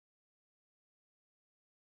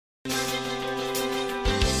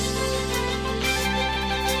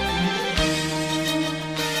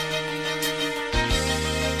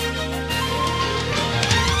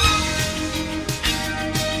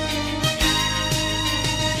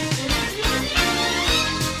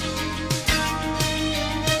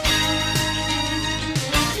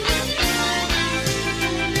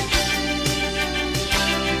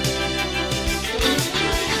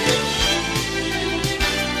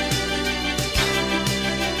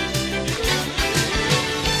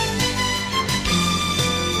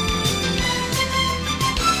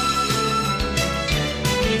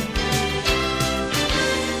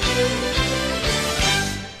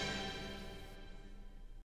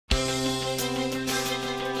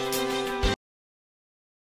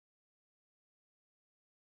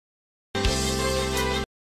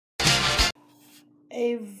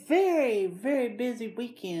A very, very busy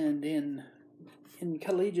weekend in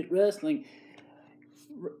collegiate wrestling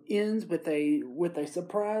ends with a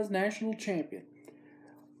surprise national champion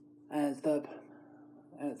as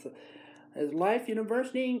Life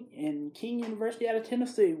University and King University out of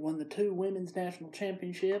Tennessee won the two women's national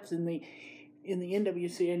championships in the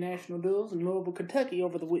NWCA national duels in Louisville, Kentucky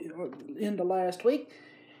over the end of last week.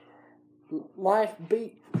 Life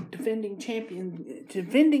beat defending champion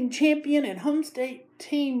and home state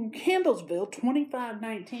team Campbellsville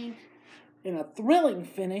 25-19 in a thrilling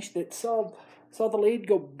finish that saw the lead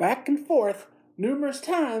go back and forth numerous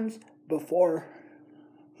times before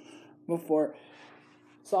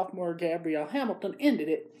sophomore Gabrielle Hamilton ended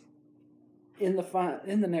it in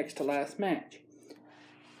the next to last match.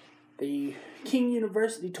 The King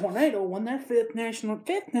University Tornado won their fifth national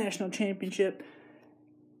championship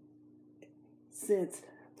since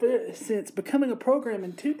becoming a program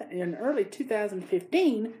in early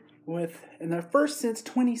 2015, and their first since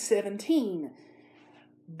 2017,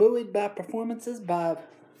 buoyed by performances by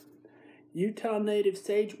Utah native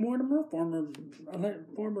Sage Mortimer, former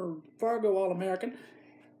Fargo All-American,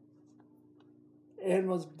 and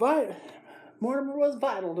Mortimer was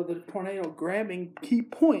vital to the Tornado grabbing key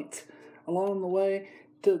points along the way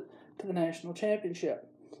to the national championship.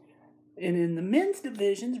 And in the men's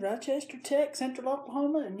divisions, Rochester Tech, Central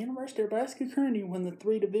Oklahoma, and University of Nebraska-Kearney won the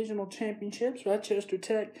three divisional championships. Rochester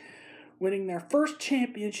Tech winning their first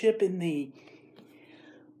championship in the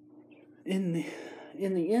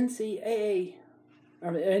NCAA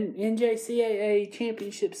or NJCAA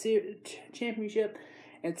championship,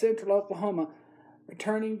 and Central Oklahoma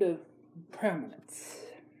returning to prominence.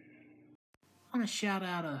 I want to shout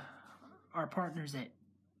out our partners at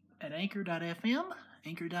Anchor.fm.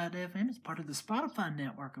 Anchor.fm is part of the Spotify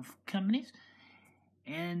network of companies,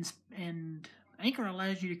 and Anchor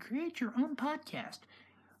allows you to create your own podcast,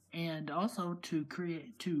 and also to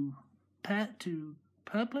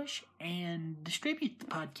publish and distribute the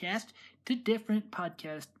podcast to different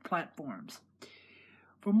podcast platforms.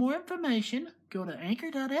 For more information, go to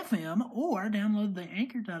Anchor.fm or download the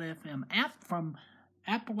Anchor.fm app from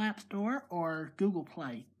Apple App Store or Google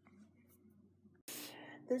Play.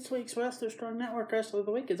 This week's Wrestler Strong Network Wrestler of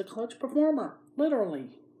the Week is a clutch performer,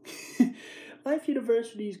 literally. Life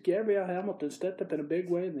University's Gabrielle Hamilton stepped up in a big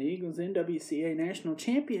way in the Eagles NWCA National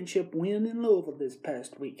Championship win in Louisville this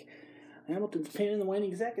past week. Hamilton's pin in the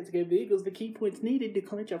waning seconds gave the Eagles the key points needed to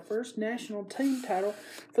clinch a first national team title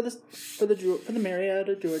for the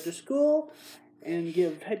Marietta, Georgia school, and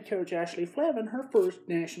give head coach Ashley Flavin her first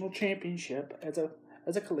national championship as a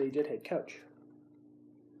collegiate head coach.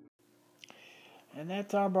 And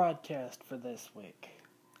that's our broadcast for this week.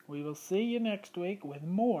 We will see you next week with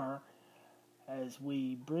more as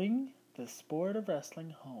we bring the sport of wrestling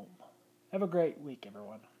home. Have a great week,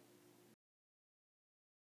 everyone.